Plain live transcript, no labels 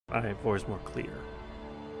my voice more clear.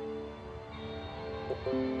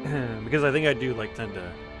 Because I think I do like tend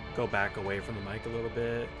to go back away from the mic a little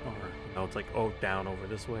bit, or you know, it's like down over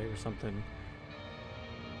this way or something.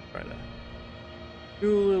 Try to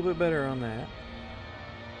do a little bit better on that.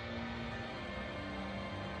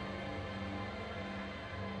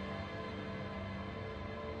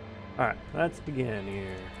 All right, let's begin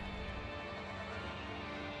here.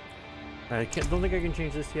 Don't think I can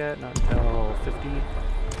change this yet. Not until 50.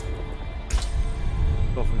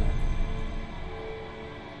 Go from there.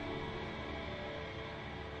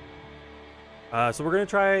 So we're gonna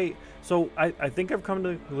try. So I think I've come to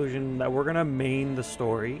the conclusion that we're gonna main the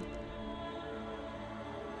story,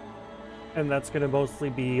 and that's gonna mostly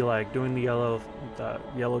be like doing the yellow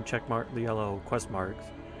check mark, the yellow quest marks,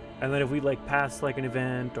 and then if we like pass like an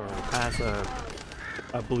event or pass a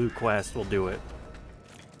blue quest, we'll do it.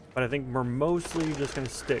 But I think we're mostly just gonna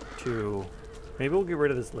stick to. Maybe we'll get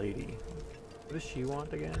rid of this lady. What does she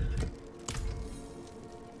want again?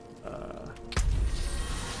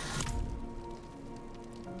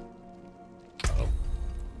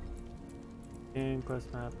 And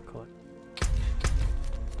quest map, collect.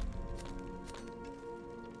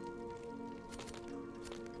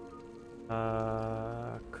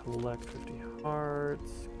 Collect 50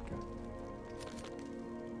 hearts.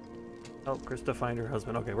 Help Krista find her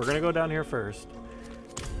husband. Okay, we're gonna go down here first.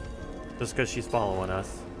 Just because she's following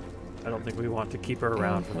us. I don't think we want to keep her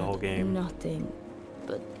around for the whole game. Nothing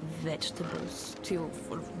but vegetable stew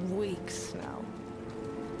for weeks now.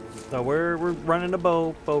 So we're running a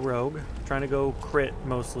bow rogue, trying to go crit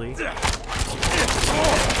mostly. See what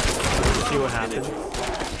happens. Oh,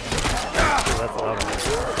 that's loud.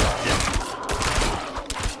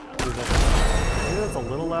 Maybe that's a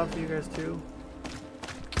little loud for you guys too.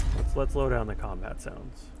 Let's lower down the combat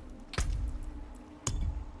sounds.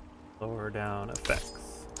 Lower down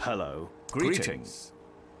effects. Hello. Greetings.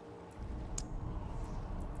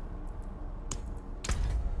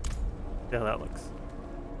 Yeah, that looks.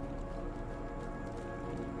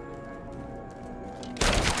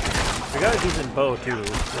 We got a decent bow too.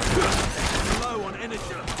 Low on energy.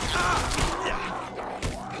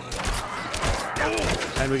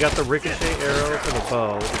 And we got the ricochet arrow for the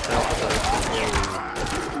bow, which helps us.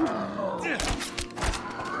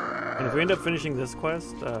 And if we end up finishing this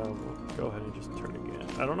quest, we'll go ahead and just turn again.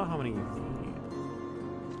 I don't know how many you need.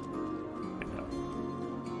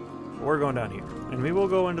 We're going down here, and maybe we'll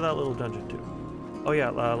go into that little dungeon too. Oh yeah,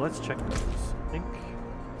 let's check those. I think.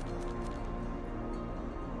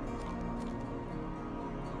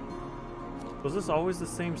 Was this always the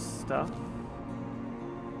same stuff?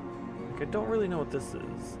 Like, I don't really know what this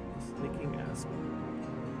is. Sneaking aspect.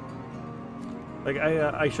 Like,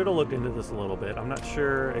 I should have looked into this a little bit. I'm not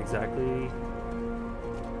sure exactly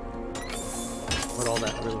what all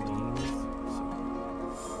that really means.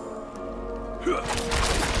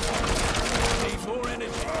 Need more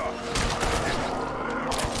energy.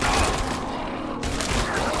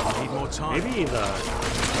 Need more time. Maybe the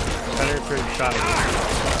penetrating shot.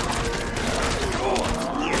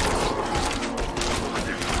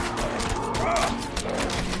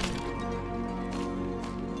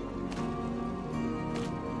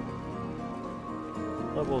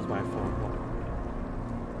 Level's my phone.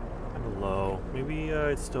 Kind of low. Maybe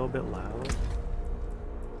it's still a bit loud.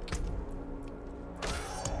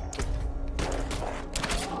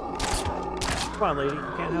 Come on, lady.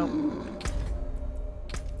 You can't help.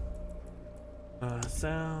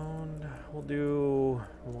 Sound. We'll do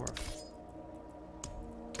more.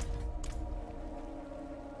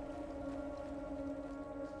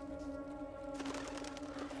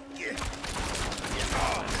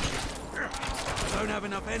 Don't have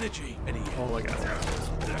enough energy. Oh my god.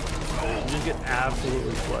 You just get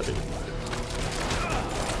absolutely flooded.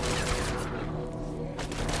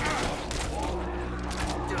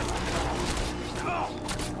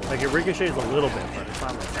 Like it ricochets a little bit, but it's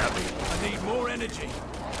not like that big. I need more energy.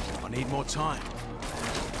 I need more time.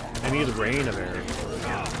 I need a rain of air.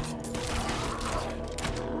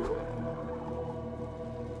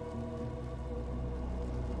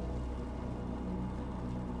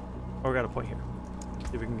 Oh, we got a point here.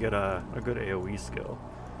 See if we can get a good AoE skill.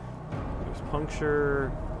 There's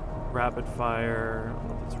puncture, rapid fire.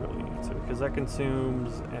 Oh, that's really neat. So because that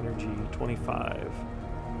consumes energy 25.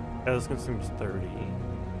 Yeah, this consumes 30.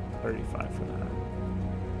 35 for that.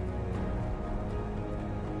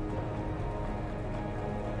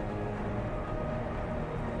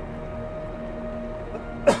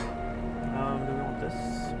 Do we want this?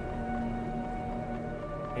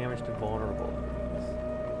 Damage to vulnerable enemies.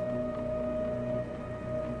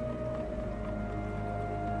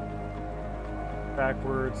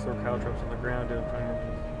 backwards, throw caltrops on the ground, do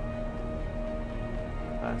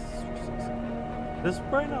this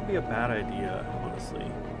might not be a bad idea, honestly.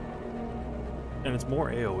 And it's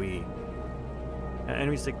more AoE.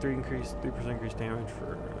 Enemies take 3% increased damage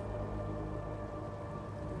for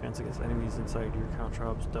defense against enemies inside your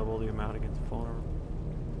caltrops, double the amount against vulnerable.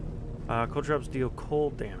 Caltrops deal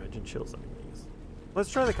cold damage and chills enemies.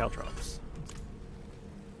 Let's try the caltrops.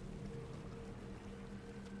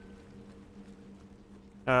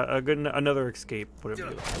 Another escape,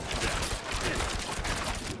 whatever you like.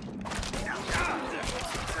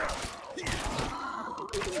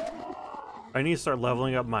 I need to start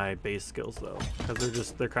leveling up my base skills though,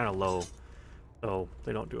 because they're kind of low, so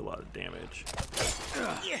they don't do a lot of damage.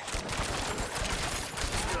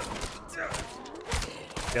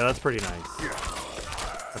 Yeah, that's pretty nice.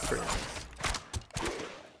 That's pretty nice.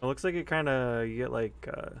 It looks like it kind of, you get like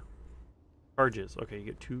charges. Okay, you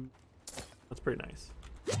get 2. That's pretty nice.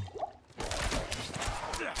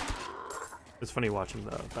 It's funny watching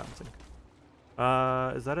the bouncing.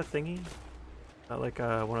 Is that a thingy? Is that like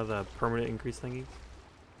one of the permanent increase thingies?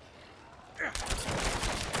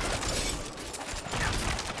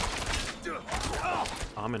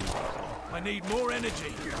 I'm in. I need more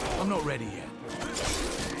energy. I'm not ready yet.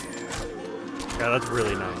 Yeah, that's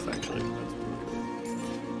really nice actually. That's really cool.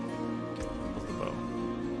 That's the bow.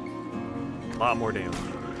 A lot more damage.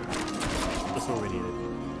 That's what we needed.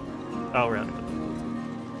 Oh, we're out of it.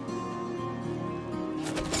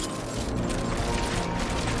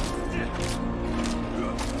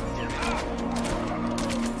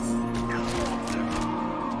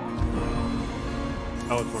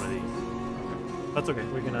 Oh, it's one of these. Okay. That's okay.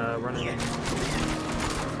 We can run it.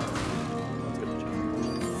 Let's get the chest.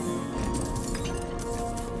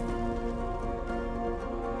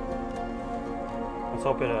 Let's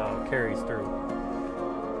hope it carries through.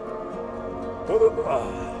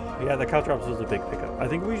 Yeah, the caltrops was a big pickup. I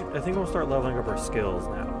think we'll start leveling up our skills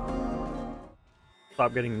now.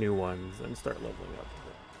 Stop getting new ones and start leveling up.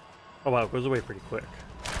 Oh wow, it goes away pretty quick.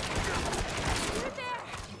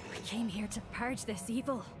 We came here to purge this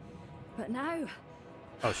evil, but now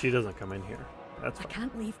Oh, she doesn't come in here. That's I fine.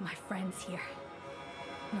 can't leave my friends here.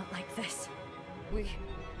 Not like this. We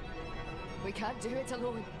can't do it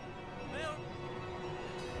alone.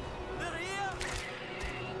 They're here!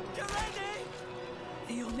 Get ready!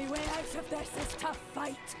 The only way out of this is to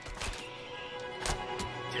fight.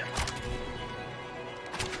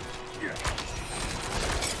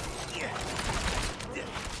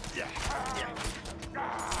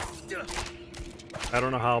 I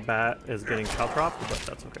don't know how Bat is getting caltropped, but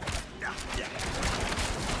that's okay.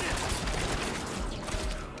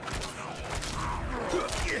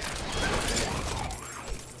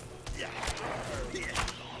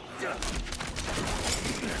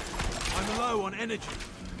 I'm low on energy.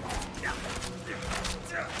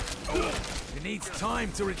 It needs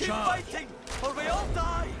time to recharge. Keep fighting, or we all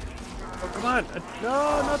die. Oh, come on!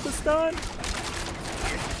 No, not the stun!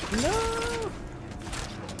 No!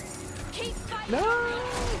 Keep fighting. No!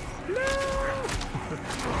 No!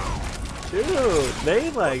 Dude,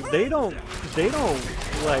 they don't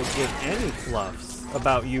like give any fluffs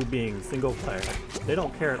about you being single player. They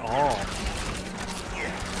don't care at all.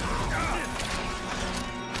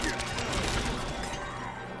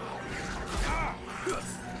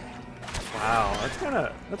 Wow,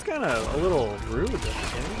 that's kind of a little rude, I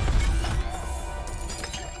think.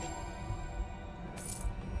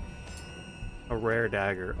 A rare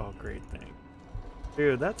dagger. Oh, great thing.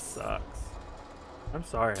 Dude, that sucks. I'm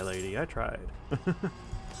sorry, lady. I tried.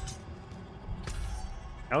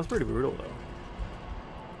 That was pretty brutal, though.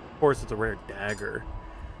 Of course, it's a rare dagger.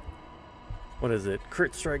 What is it?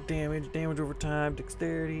 Crit strike damage, damage over time,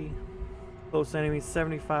 dexterity. Close enemies,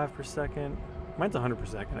 75 per second. Mine's 100 per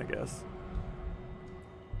second, I guess.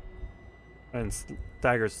 And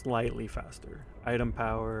dagger's slightly faster. Item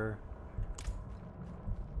power.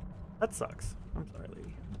 That sucks. I'm sorry,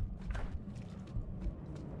 lady.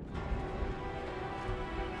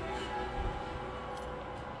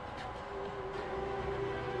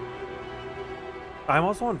 I'm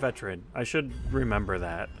also on veteran. I should remember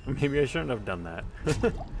that. Maybe I shouldn't have done that.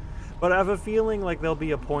 But I have a feeling like there'll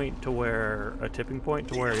be a point to where, a tipping point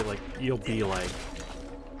to where like you'll be like,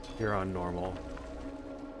 you're on normal.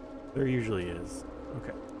 There usually is.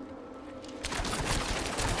 Okay.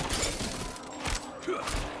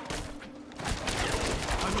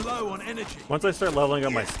 I'm low on energy. Once I start leveling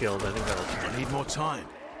up my skills, I think that'll I change. need more time.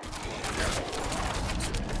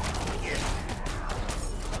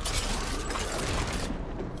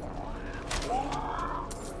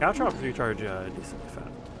 Caltrops recharge decently fast.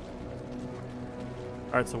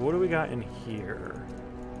 Alright, so what do we got in here?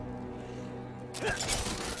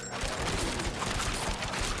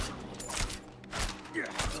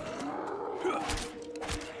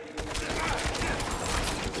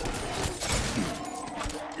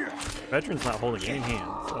 Veteran's not holding any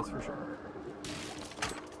hands, that's for sure.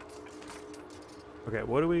 Okay,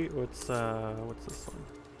 what do we, what's this one?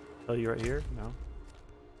 Tell you right here? No.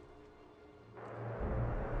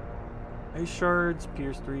 Ice shards,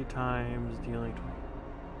 pierce 3 times, dealing 20.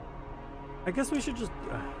 I guess we should just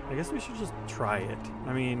try it.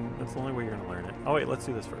 I mean, that's the only way you're gonna learn it. Oh wait, let's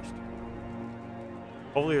do this first.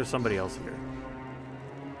 Hopefully there's somebody else here.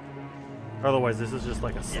 Otherwise, this is just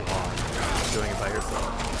like a slog, doing it by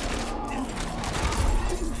yourself.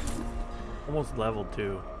 Almost leveled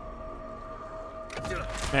too.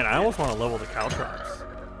 Man, I almost want to level the caltrops.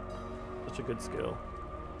 Such a good skill.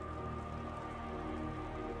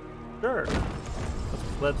 Sure.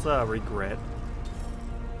 Let's regret.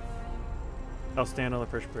 I'll stand on the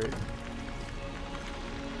pressure brake.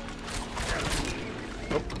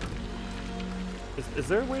 Oh. Is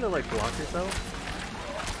there a way to like block yourself?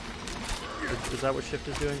 Is that what shift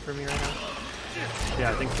is doing for me right now?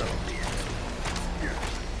 Yeah, I think so.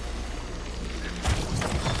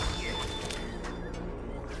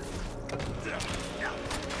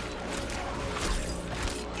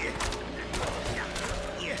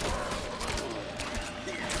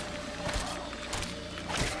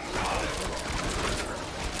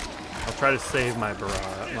 I'll try to save my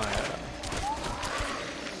barrage,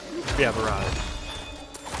 barrage.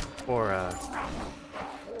 Or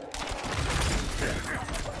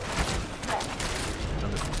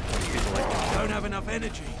Don't have enough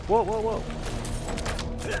energy. Whoa, whoa, whoa.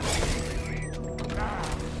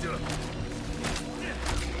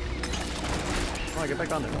 Come on, get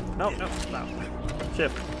back on there. No, no, no.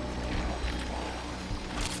 Shift.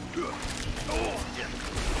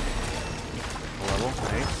 Level,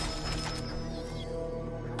 nice.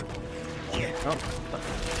 Oh.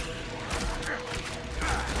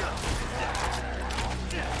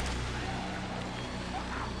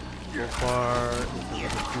 So far, this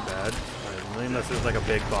isn't too bad. Right, unless there's like a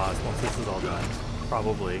big boss once this is all done.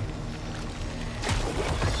 Probably.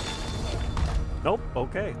 Nope,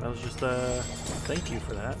 okay. That was just thank you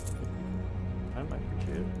for that. I might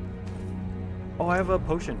be too. Oh, I have a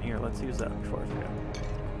potion here. Let's use that before I forget.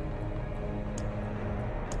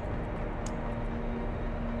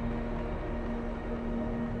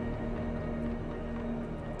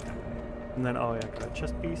 And then, oh yeah, got a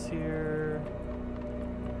chest piece here.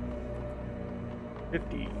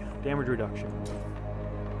 50 damage reduction.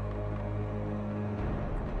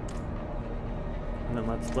 And then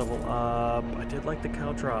let's level up. I did like the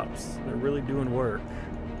caltrops. They're really doing work.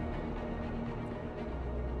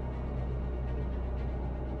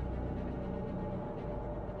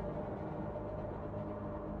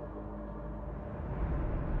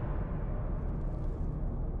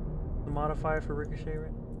 The modifier for ricochet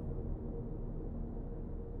rate?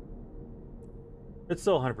 It's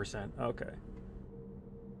still 100%. Okay.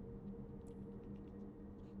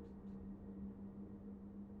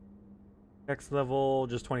 Next level,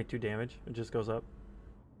 just 22 damage. It just goes up.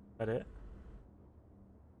 Is that it?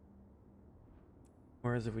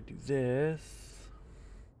 Whereas if we do this...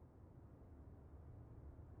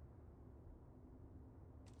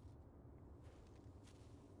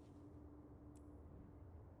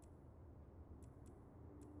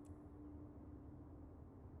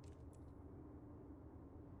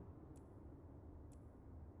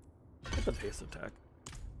 What's the base attack?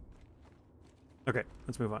 Okay,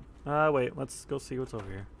 let's move on. Wait, let's go see what's over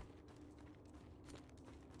here.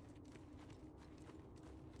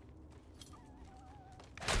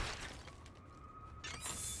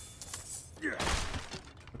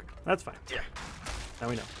 Okay, that's fine. Yeah. Now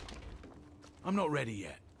we know. I'm not ready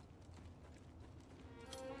yet.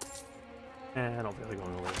 I don't feel like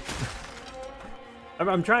going over.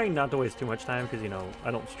 I'm trying not to waste too much time because, you know, I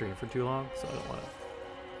don't stream for too long, so I don't want to.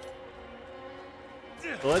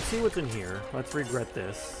 So let's see what's in here. Let's regret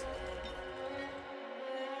this.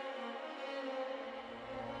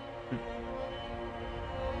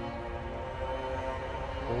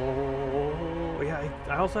 Oh, yeah,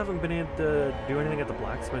 I also haven't been able to do anything at the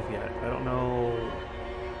blacksmith yet. I don't know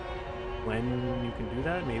when you can do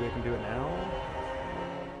that. Maybe I can do it now.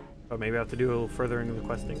 But maybe I have to do a little further into the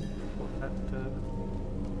questing.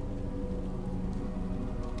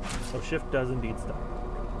 So shift does indeed stop.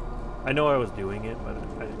 I know I was doing it, but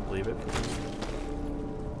I didn't believe it.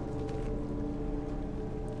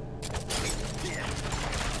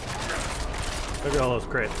 Look at all those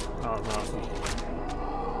crits. Oh, that's awesome.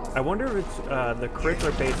 I wonder if it's the crits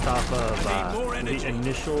are based off of the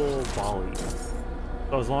initial volley.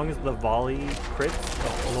 So as long as the volley crits,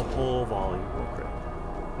 the whole volley will crit.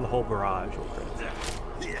 The whole barrage will crit.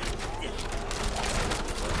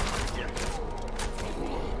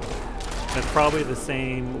 It's probably the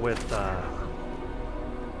same with the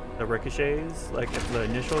ricochets. Like if the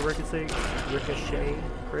initial ricochet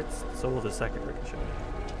crits, so will the second ricochet.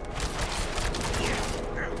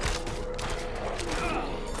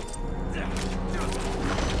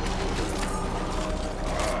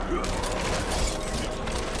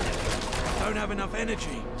 Don't have enough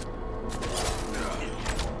energy.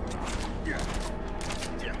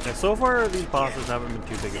 Yeah, so far these bosses haven't been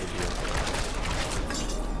too big of a deal.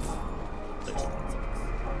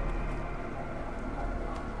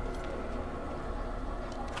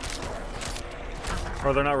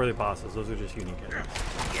 Or they're not really bosses, those are just unique enemies.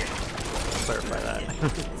 Clarify that.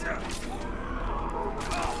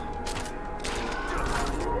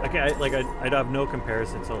 Okay, I'd have no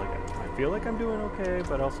comparison, so like I feel like I'm doing okay,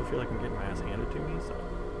 but I also feel like I'm getting my ass handed to me, so.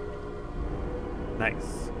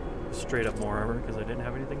 Nice. Straight up more armor, because I didn't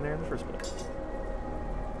have anything there in the first place.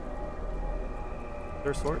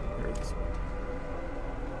 There's a sword? There's a sword.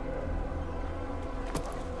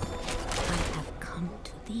 I have come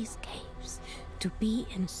to these caves to be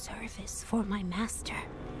in service for my master.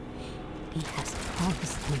 He has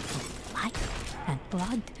promised me both life and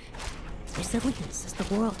blood, resilience as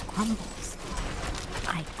the world crumbles.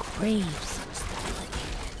 I crave such stability,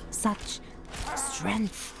 such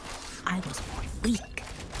strength. I was born weak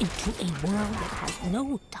into a world that has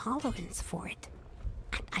no tolerance for it.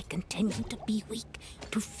 And I continue to be weak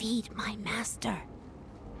to feed my master.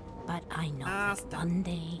 But I know that one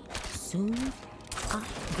day, soon, I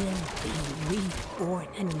will be reborn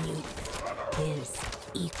anew, his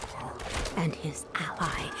equal and his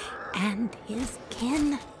ally and his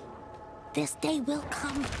kin. This day will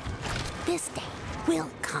come. This day will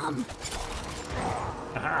come.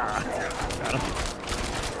 Aha! Got him.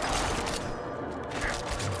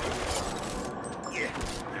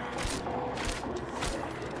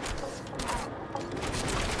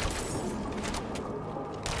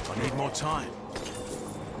 I need more time.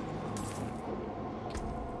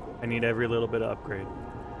 I need every little bit of upgrade.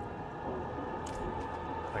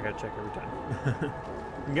 I gotta check every time.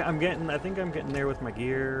 I think I'm getting there with my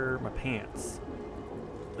gear, my pants.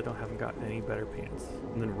 Haven't gotten any better pants.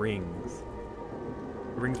 And then rings.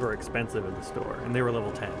 The rings were expensive in the store, and they were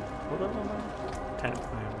level 10. What level am I? 10.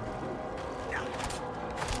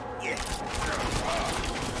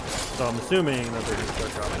 So I'm assuming that they're gonna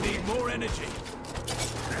start dropping. I need more energy.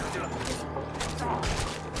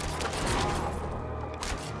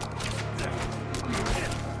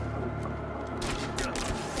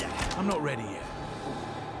 I'm not ready yet.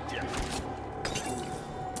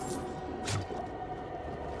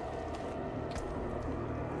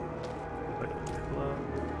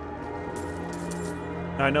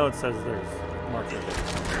 I know it says there's marks right there.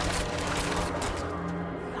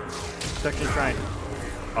 Section shrine.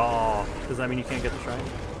 Oh, does that mean you can't get the shrine?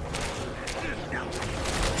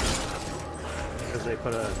 Because they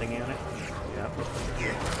put a thingy on it? Yeah.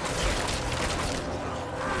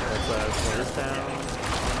 Let's slow this down.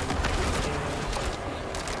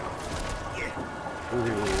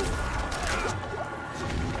 Ooh.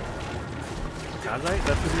 Kazite?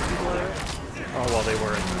 That's who these people are? Oh, well, they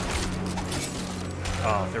were.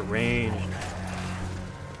 Oh, they're ranged.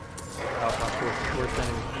 We're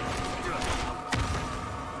sending.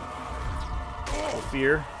 Oh,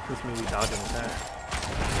 fear. This may be dodging attack.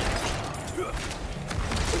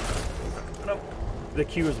 No. The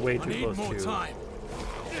Q is way too close to. Time.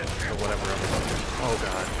 Or whatever. Oh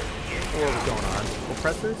god. What was going on?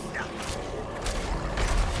 Oppressors?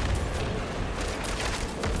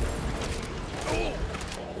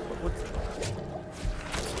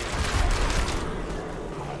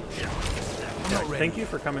 Thank you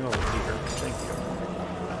for coming over, Peter. Thank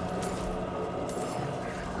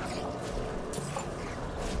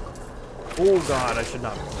you. Oh god, I should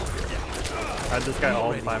not have come here. I had this guy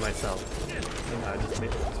all by myself. And I just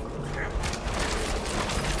made this.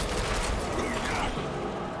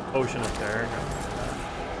 Ocean up there.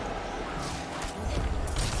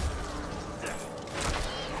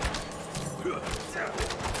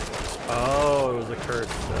 Oh, it was a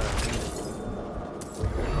curse.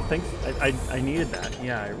 Thanks. I needed that.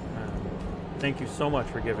 Yeah. Thank you so much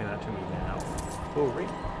for giving that to me now. Oh, right.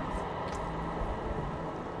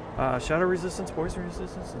 Shadow resistance, poison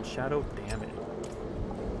resistance, and shadow damage.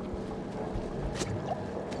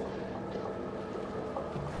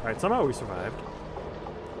 Alright, somehow we survived.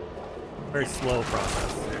 Very slow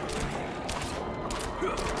process.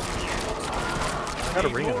 Got a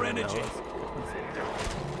ring on more it, energy.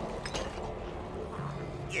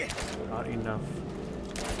 Not enough.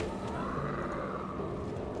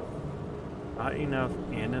 Not enough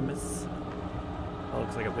animus. That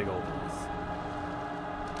looks like a big old mess.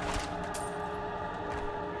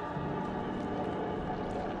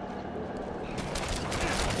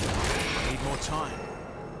 Need more time.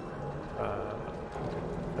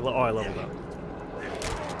 I leveled up.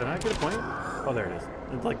 Did I get a point? Oh, there it is.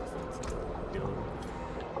 It's like...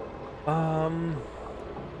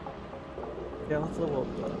 Yeah, let's level up.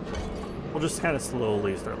 We'll just kind of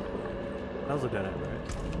slowly start leveling. That was a dead end, right?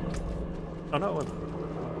 Oh, no, it wasn't.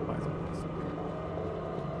 Why is it this?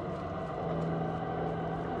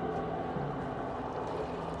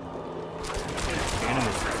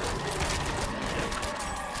 Animus.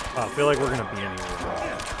 Oh, I feel like we're gonna be anywhere.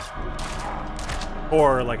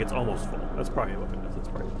 Or like it's almost full. That's probably what it is. It's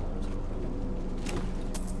probably almost full.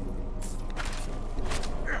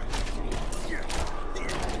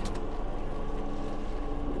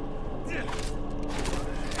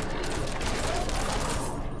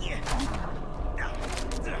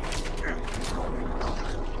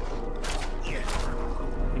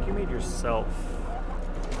 I think you made yourself.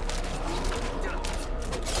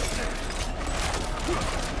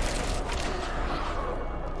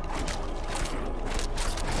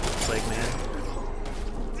 Like, man.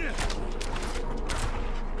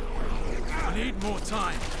 I need more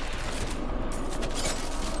time.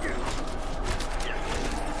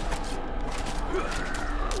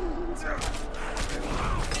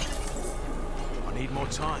 I need more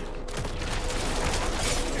time.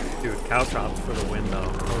 Dude, cow chops for the win, though.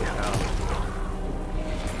 Holy cow.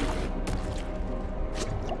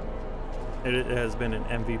 It has been an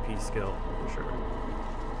MVP skill, for sure.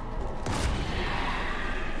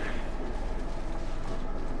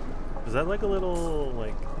 Is that like a little,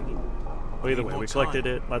 like, thingy? Oh, either way, we collected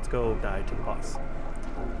it. Let's go die to the boss.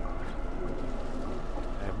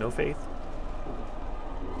 I have no faith.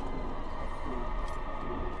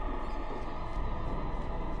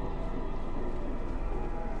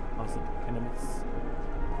 Awesome. Animus.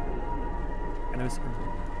 Animus.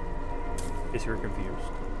 In case you were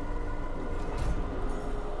confused.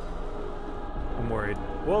 I'm worried.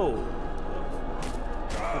 Whoa!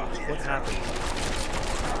 What happened?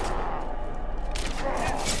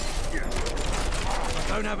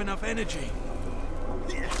 I don't have enough energy.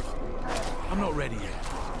 I'm not ready yet.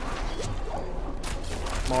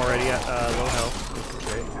 I'm already at low health. This is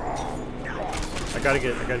great. I gotta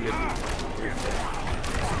get.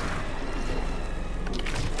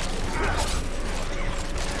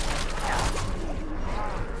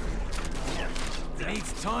 It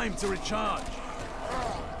needs time to recharge.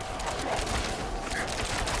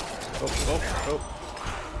 Oh.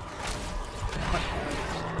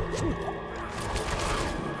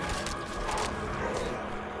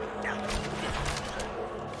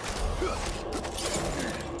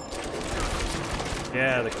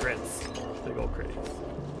 Yeah, the crits. Big old crits.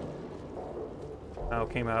 Now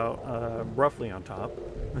came out roughly on top.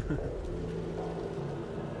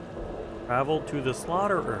 Travel to the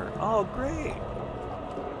slaughter urn. Oh, great!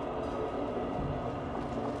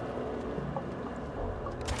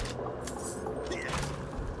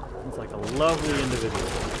 It's like a lovely individual.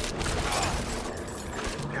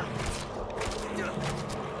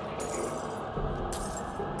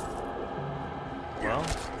 Well.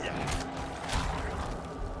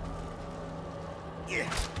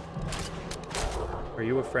 Are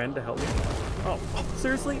you a friend to help me? Oh,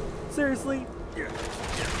 seriously? Seriously?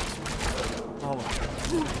 Oh my god.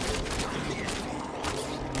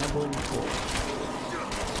 Gambling pool.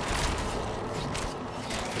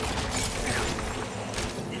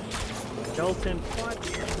 Skeleton, what?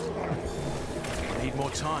 I need more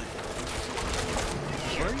time.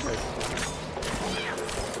 Where are you guys?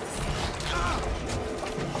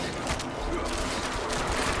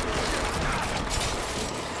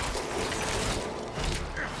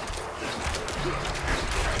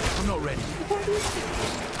 I'm not ready.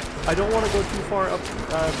 I don't want to go too far up,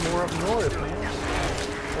 more up north, man.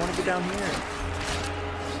 I want to get down here.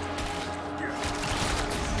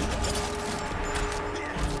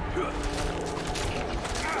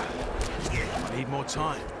 I need more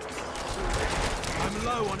time. I'm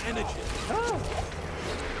low on energy. Oh!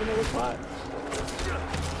 Another spot.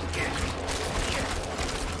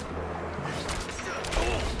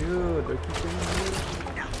 Dude, they keep bringing me.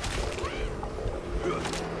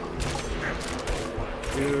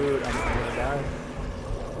 Dude, I'm gonna die.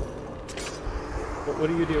 What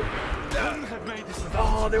do you do?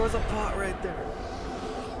 Oh, there was a pot right there.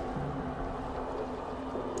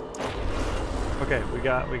 Okay, we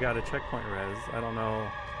got a checkpoint res. I don't know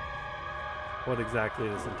what exactly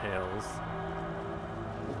this entails.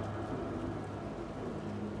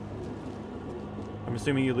 I'm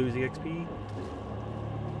assuming you lose the XP?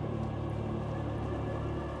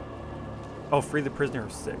 Oh, free the prisoner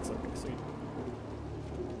of 6. Okay, sweet.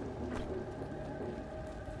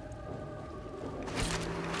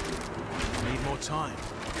 Need more time.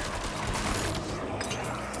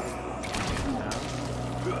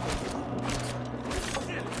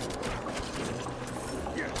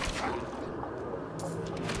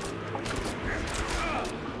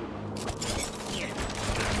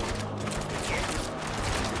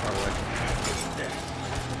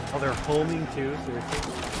 Oh, they're homing too,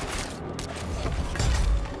 seriously?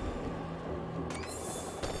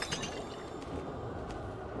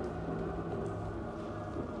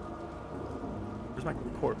 Where's my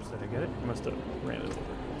corpse? Did I get it? I must have ran it over.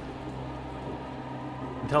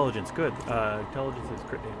 Intelligence, good. Intelligence is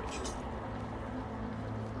crit damage.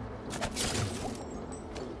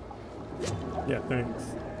 Yeah, thanks.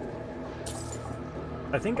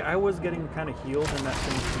 I think I was getting kind of healed in that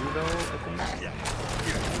thing too, though, I think.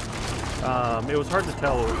 It was hard to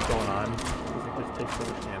tell what was going on, because it just takes so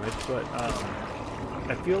much damage, but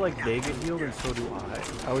I feel like they get healed and so do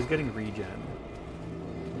I. I was getting regen.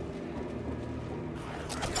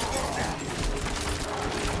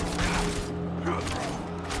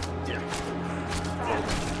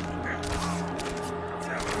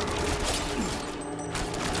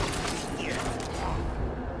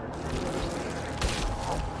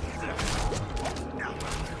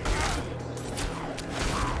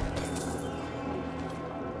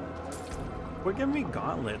 Quit giving me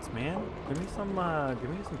gauntlets, man. Give me some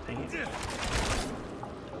pain.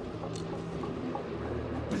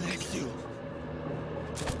 Bless you.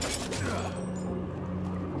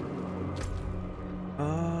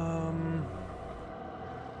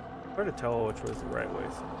 Hard to tell which was the right way,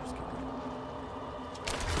 so I'm just kidding.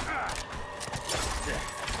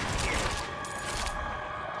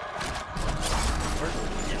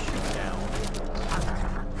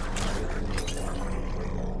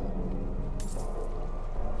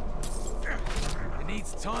 It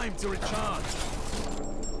needs time to recharge.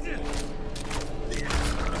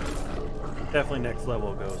 Definitely next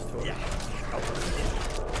level goes to it.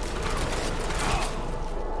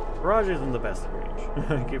 Rouge isn't the best range.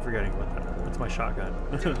 I keep forgetting about that. That's my shotgun.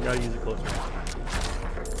 Gotta use it closer.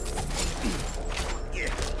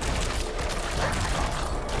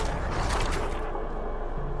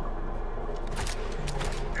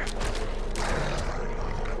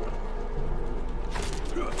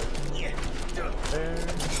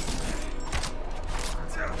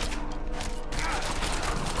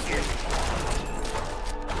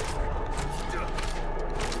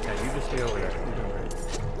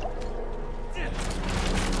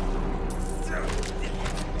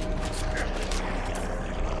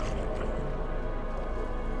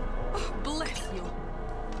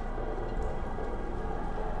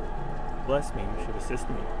 Bless me, you should assist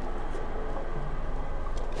me.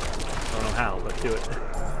 I don't know how, but do it.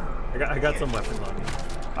 I got some weapons on me.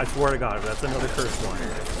 I swear to God, if that's another cursed one.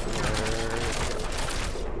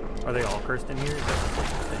 Are they all cursed in here? Is that just like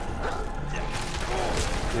the thing?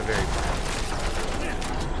 You're very bad.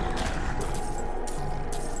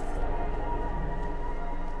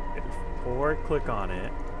 Okay, before I click on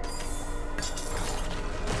it.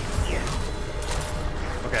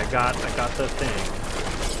 Okay, I got the thing.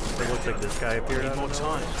 It looks like this guy appeared out of nowhere.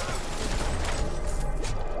 Time.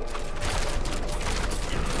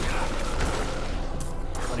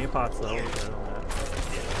 Plenty of pots though.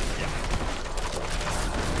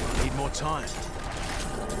 Need more time.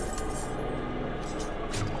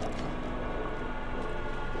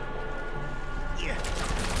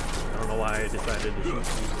 I don't know why I decided to shoot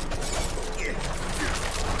you.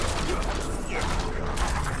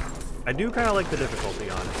 I do kind of like the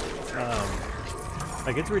difficulty, honestly.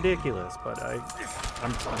 Like, it's ridiculous, but I'm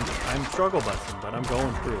struggle busting, but I'm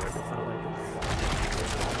going through it. It's not like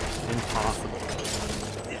it's impossible.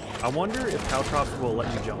 I wonder if Caltrops will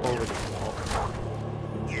let you jump over this wall.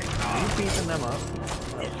 Are you beefing them up?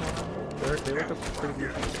 They look a pretty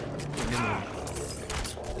good minions.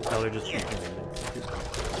 No, they're just beefing minions.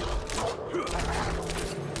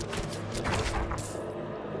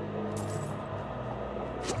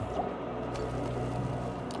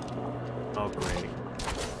 Oh, great.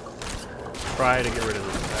 Try to get rid of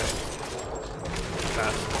this guy.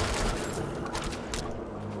 Fast.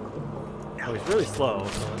 Oh, he's really slow.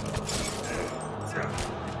 So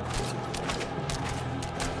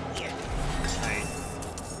nice.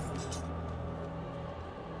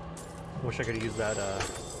 Wish I could use that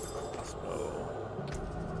crossbow.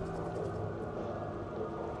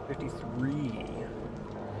 53.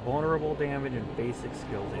 Vulnerable damage and basic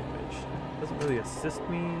skill damage. Doesn't really assist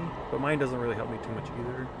me, but mine doesn't really help me too much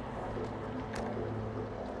either.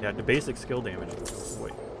 Yeah, the basic skill damage.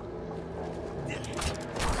 Wait.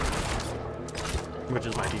 Which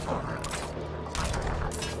is my default.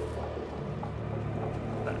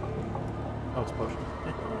 Oh, it's potion.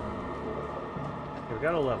 Okay, we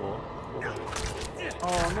got a level.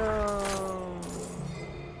 Oh no!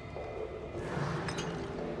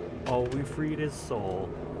 Oh, we freed his soul.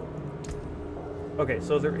 Okay,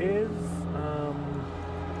 so there is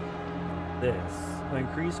this.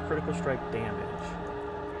 Increase critical strike damage.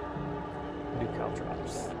 Do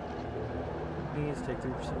caltrops. Please take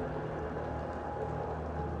 3%.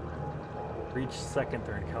 Reach second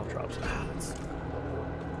during caltrops.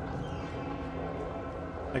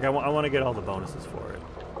 Like I want to get all the bonuses for it.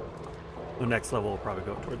 The next level will probably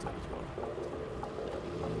go towards that as well.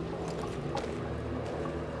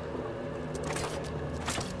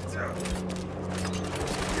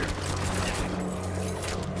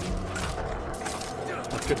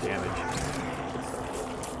 That's good damage.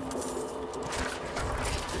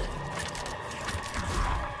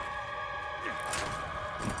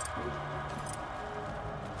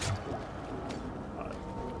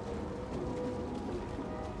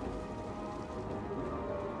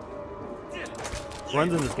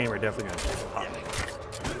 Runs in this game are definitely going to take a hot.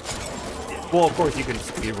 Well, of course you can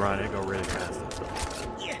speed run and go really fast and stuff.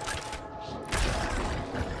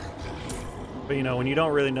 But you know, when you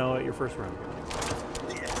don't really know it, your first run.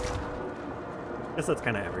 I guess that's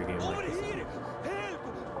kind of every game like this.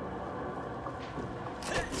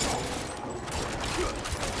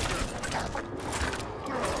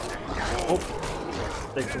 Oh,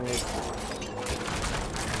 thanks a lot.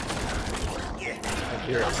 I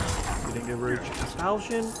hear it. You didn't get Rouge.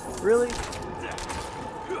 Expulsion? Really?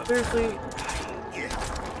 Seriously?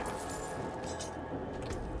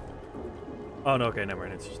 Oh no, okay, never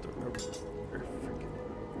mind. It's just a...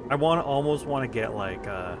 I almost want to get like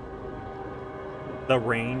the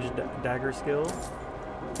ranged dagger skill,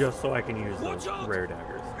 just so I can use those rare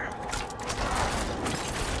daggers.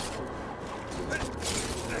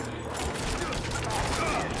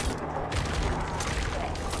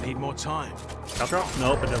 Need more time. Caltrop?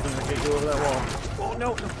 Nope, it doesn't get you over that wall. Oh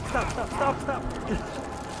no! No. Stop!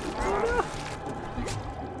 Oh no!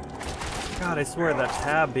 God, I swear that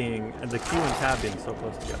tab being and the Q and tab being so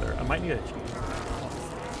close together, I might need a cheat.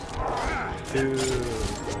 Dude,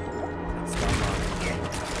 that's not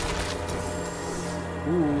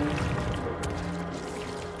Ooh.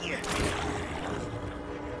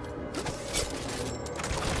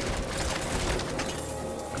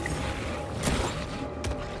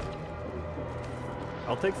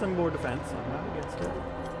 I'll take some more defense. I'm not against it.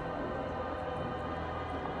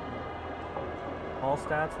 All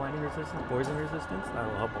stats, lightning resistance, poison resistance.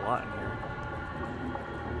 That'll help a lot in here.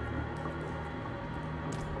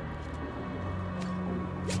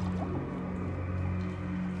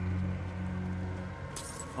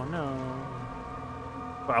 Oh no.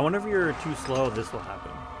 But I wonder if you're too slow, this will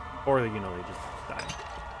happen. Or, you know, they just die.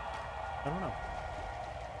 I don't know.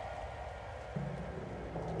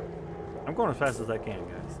 I'm going as fast as I can,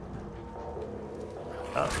 guys.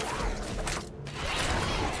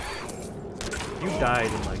 You died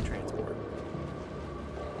in, like, transport.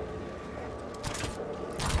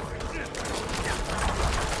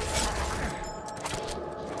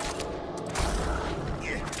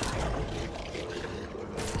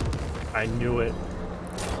 I knew it.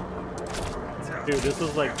 Dude, this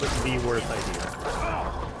was, like, the worst idea.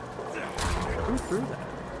 Who threw that?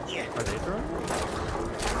 Are they throwing it?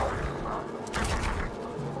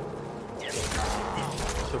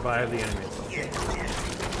 Survive the enemy.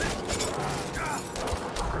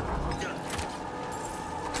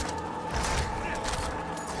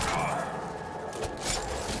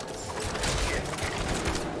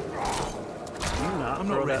 Can you not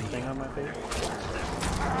throw that thing on my face?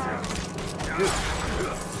 Dude.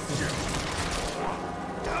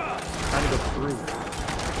 Trying to go through.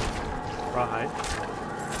 Rawhide.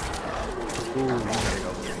 Ooh, you gotta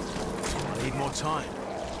go. I need more time.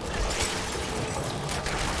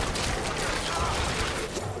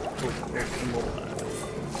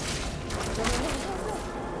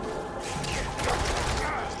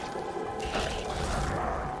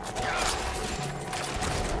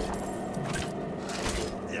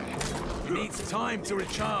 He needs time to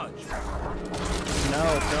recharge. No,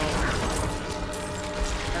 don't.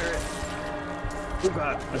 Oh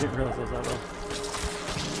god, I didn't realize it was that low.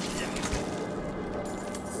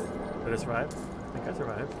 Did I survive? I think I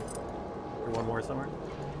survived. Or one more somewhere.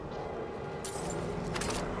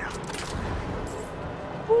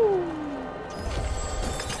 Woo!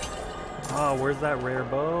 Oh, where's that rare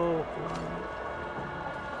bow?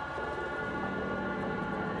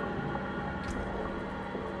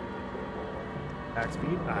 Attack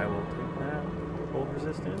speed, I will take that. Cold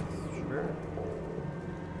resistance, sure.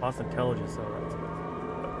 Lost intelligence, so that's,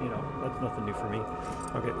 you know, that's nothing new for me.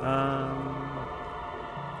 Okay,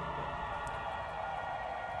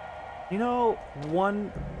 you know,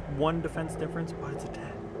 one defense difference, but it's a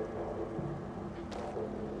 10.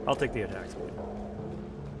 I'll take the attack speed.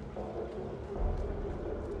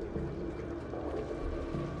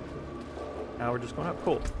 Now we're just going up.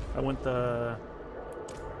 Cool. I went the...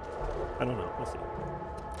 I don't know. We'll see.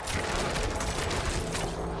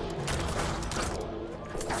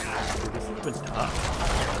 This has been tough.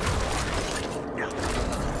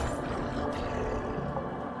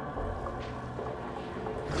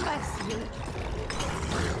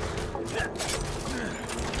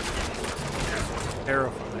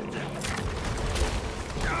 Terrifying.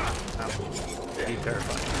 Absolutely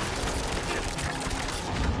terrifying.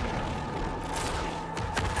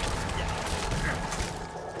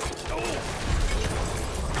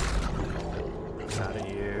 Out of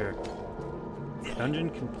here. Dungeon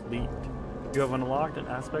complete. You have unlocked an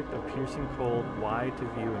aspect of piercing cold Y to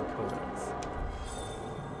view in codex.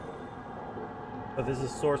 But this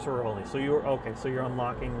is sorcerer only. So you're okay. So you're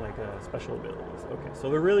unlocking like special abilities. Okay.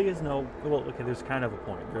 So there really is no. Well, okay. There's kind of a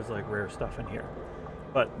point. There's like rare stuff in here,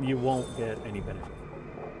 but you won't get any benefit.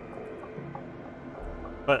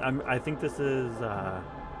 But I think this is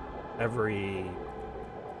every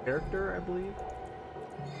character, I believe.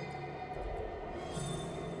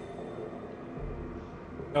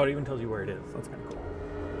 Oh, it even tells you where it is. That's kind of cool.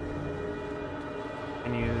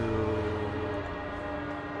 Can you...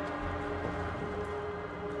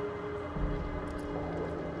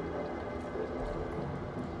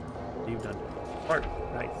 Leave dungeon. Part.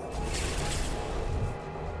 Nice.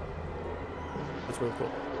 That's really cool.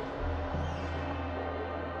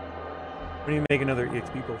 When do you make another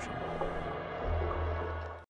EXP potion?